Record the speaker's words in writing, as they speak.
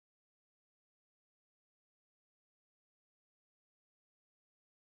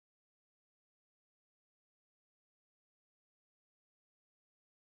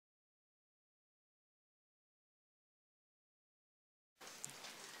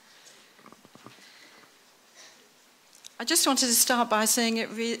I just wanted to start by saying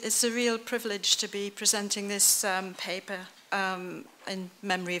it's a real privilege to be presenting this paper in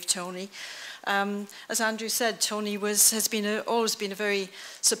memory of Tony. As Andrew said, Tony has always been a very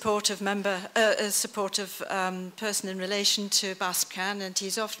supportive member, person in relation to BASPCAN, and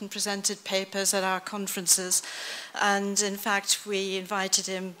he's often presented papers at our conferences. And in fact, we invited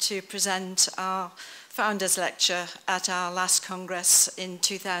him to present our Founders Lecture at our last Congress in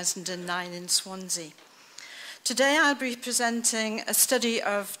 2009 in Swansea. Today I'll be presenting a study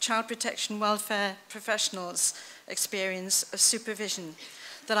of child protection welfare professionals' experience of supervision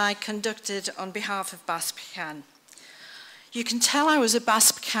that I conducted on behalf of BASPCAN. You can tell I was a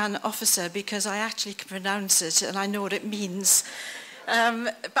BASPCAN officer because I actually can pronounce it and I know what it means.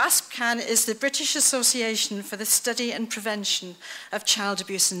 BASPCAN is the British Association for the Study and Prevention of Child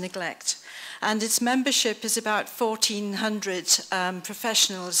Abuse and Neglect. And its membership is about 1,400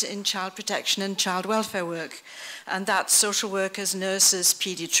 professionals in child protection and child welfare work. And that's social workers, nurses,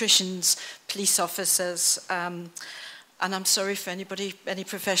 paediatricians, police officers, and I'm sorry for any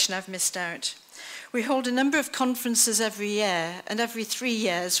profession I've missed out. We hold a number of conferences every year, and every 3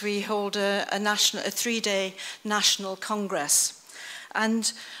 years we hold a 3-day national congress.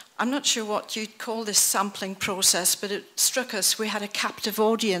 And I'm not sure what you'd call this sampling process, but it struck us we had a captive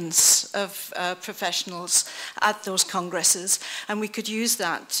audience of professionals at those congresses, and we could use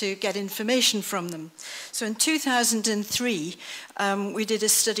that to get information from them. So in 2003, we did a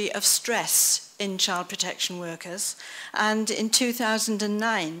study of stress in child protection workers, and in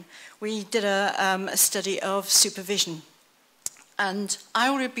 2009, we did a study of supervision. And I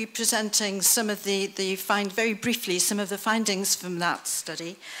will be presenting some of very briefly, some of the findings from that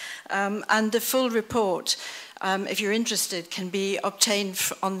study. And the full report, if you're interested, can be obtained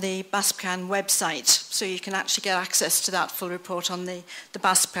on the BASPCAN website. So you can actually get access to that full report on the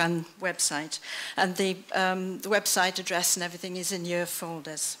BASPCAN website. And the website address and everything is in your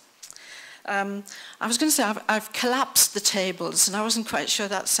folders. I was going to say I've collapsed the tables, and I wasn't quite sure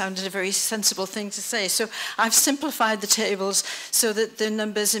that sounded a very sensible thing to say. So I've simplified the tables so that the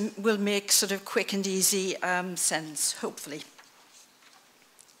numbers will make sort of quick and easy sense, hopefully.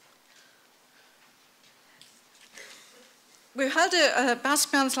 We held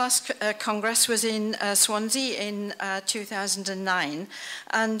BASPCAN's last Congress was in Swansea in 2009,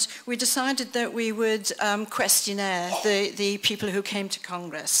 and we decided that we would questionnaire the people who came to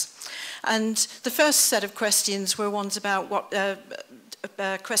Congress. And the first set of questions were ones about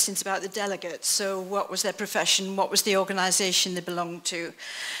questions about the delegates. So what was their profession, what was the organisation they belonged to.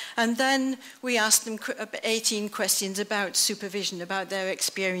 And then we asked them 18 questions about supervision, about their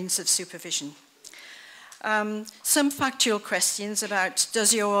experience of supervision. Some factual questions about,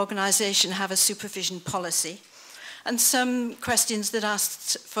 does your organisation have a supervision policy? And some questions that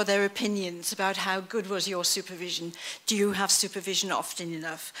asked for their opinions about how good was your supervision. Do you have supervision often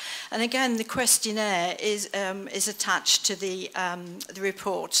enough? And again, the questionnaire is attached to the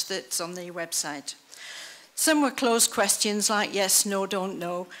report that's on the website. Some were closed questions like yes, no, don't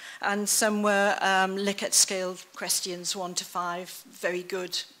know. And some were Likert scale questions, 1 to 5, very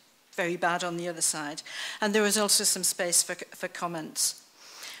good, very bad on the other side. And there was also some space for comments.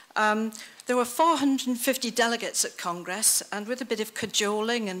 There were 450 delegates at Congress, and with a bit of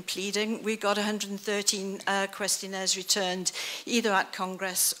cajoling and pleading, we got 113 questionnaires returned, either at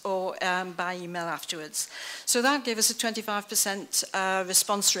Congress or by email afterwards. So that gave us a 25%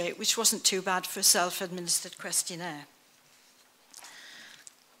 response rate, which wasn't too bad for a self-administered questionnaire.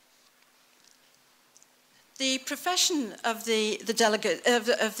 The profession of the delegate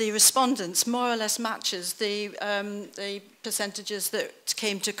of the respondents more or less matches the percentages that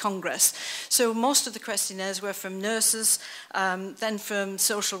came to Congress. So most of the questionnaires were from nurses, then from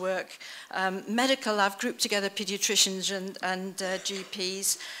social work, medical. I've grouped together paediatricians and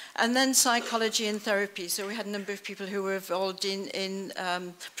GPs, and then psychology and therapy. So we had a number of people who were involved in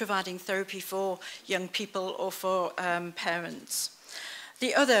providing therapy for young people or for parents.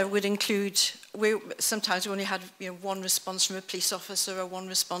 The other would include, sometimes we only had one response from a police officer or one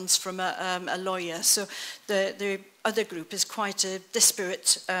response from a lawyer. So the other group is quite a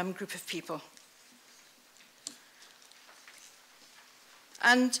disparate group of people.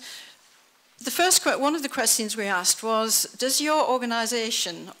 And one of the questions we asked was, does your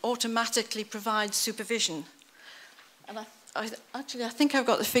organisation automatically provide supervision? And I think I've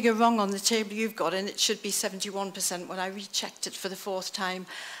got the figure wrong on the table you've got, and it should be 71% when I rechecked it for the 4th time,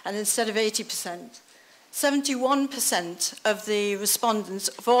 and instead of 80%. 71% of the respondents,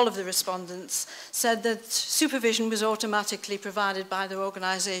 of all of the respondents, said that supervision was automatically provided by their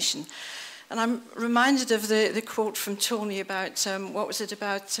organisation. And I'm reminded of the quote from Tony about, what was it,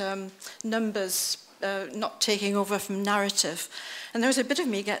 about numbers not taking over from narrative. And there was a bit of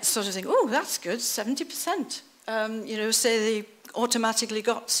me get sort of think, oh, that's good, 70%. You know, say they automatically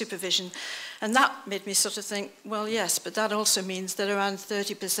got supervision. And that made me sort of think, well, yes, but that also means that around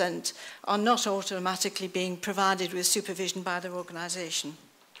 30% are not automatically being provided with supervision by their organisation.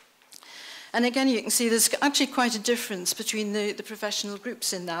 And again, you can see there's actually quite a difference between the professional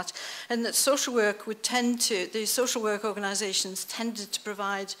groups in that, and that social work would tend to, the social work organisations tended to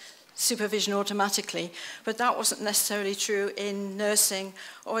provide supervision automatically, but that wasn't necessarily true in nursing,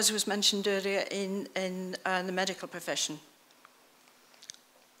 or as was mentioned earlier, in the medical profession.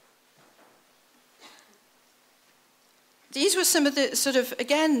 These were some of the sort of,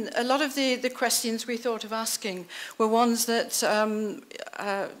 again, a lot of the questions we thought of asking were ones that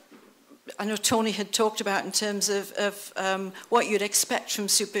I know Tony had talked about in terms of what you'd expect from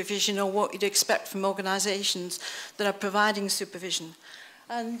supervision or what you'd expect from organisations that are providing supervision.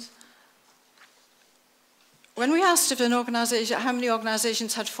 And when we asked if an organisation, how many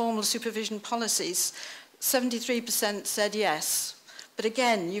organisations had formal supervision policies, 73% said yes. But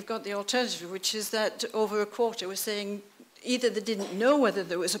again, you've got the alternative, which is that over a quarter were saying either they didn't know whether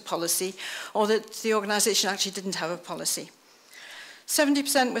there was a policy or that the organisation actually didn't have a policy.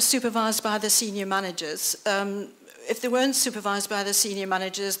 70% were supervised by the senior managers. If they weren't supervised by the senior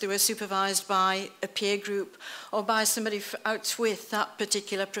managers, they were supervised by a peer group or by somebody out with that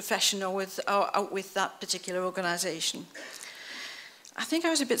particular profession or out with that particular organisation. I think I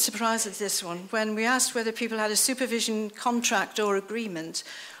was a bit surprised at this one. When we asked whether people had a supervision contract or agreement,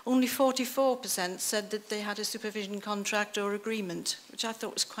 only 44% said that they had a supervision contract or agreement, which I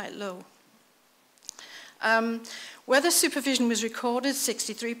thought was quite low. Whether supervision was recorded,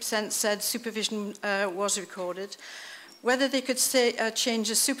 63% said supervision was recorded. Whether they could change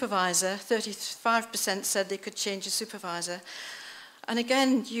a supervisor, 35% said they could change a supervisor. And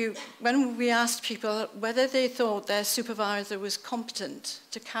again, when we asked people whether they thought their supervisor was competent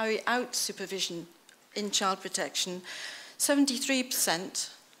to carry out supervision in child protection, 73%,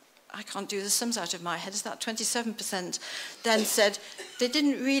 I can't do the sums out of my head, is that 27%, then said they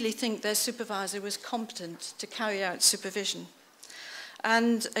didn't really think their supervisor was competent to carry out supervision.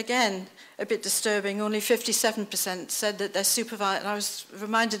 And again, a bit disturbing, only 57% said that their supervisor, and I was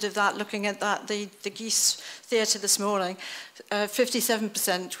reminded of that looking at that, the Geese Theatre this morning,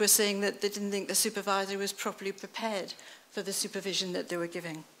 57% were saying that they didn't think the supervisor was properly prepared for the supervision that they were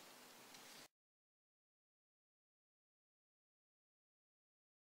giving.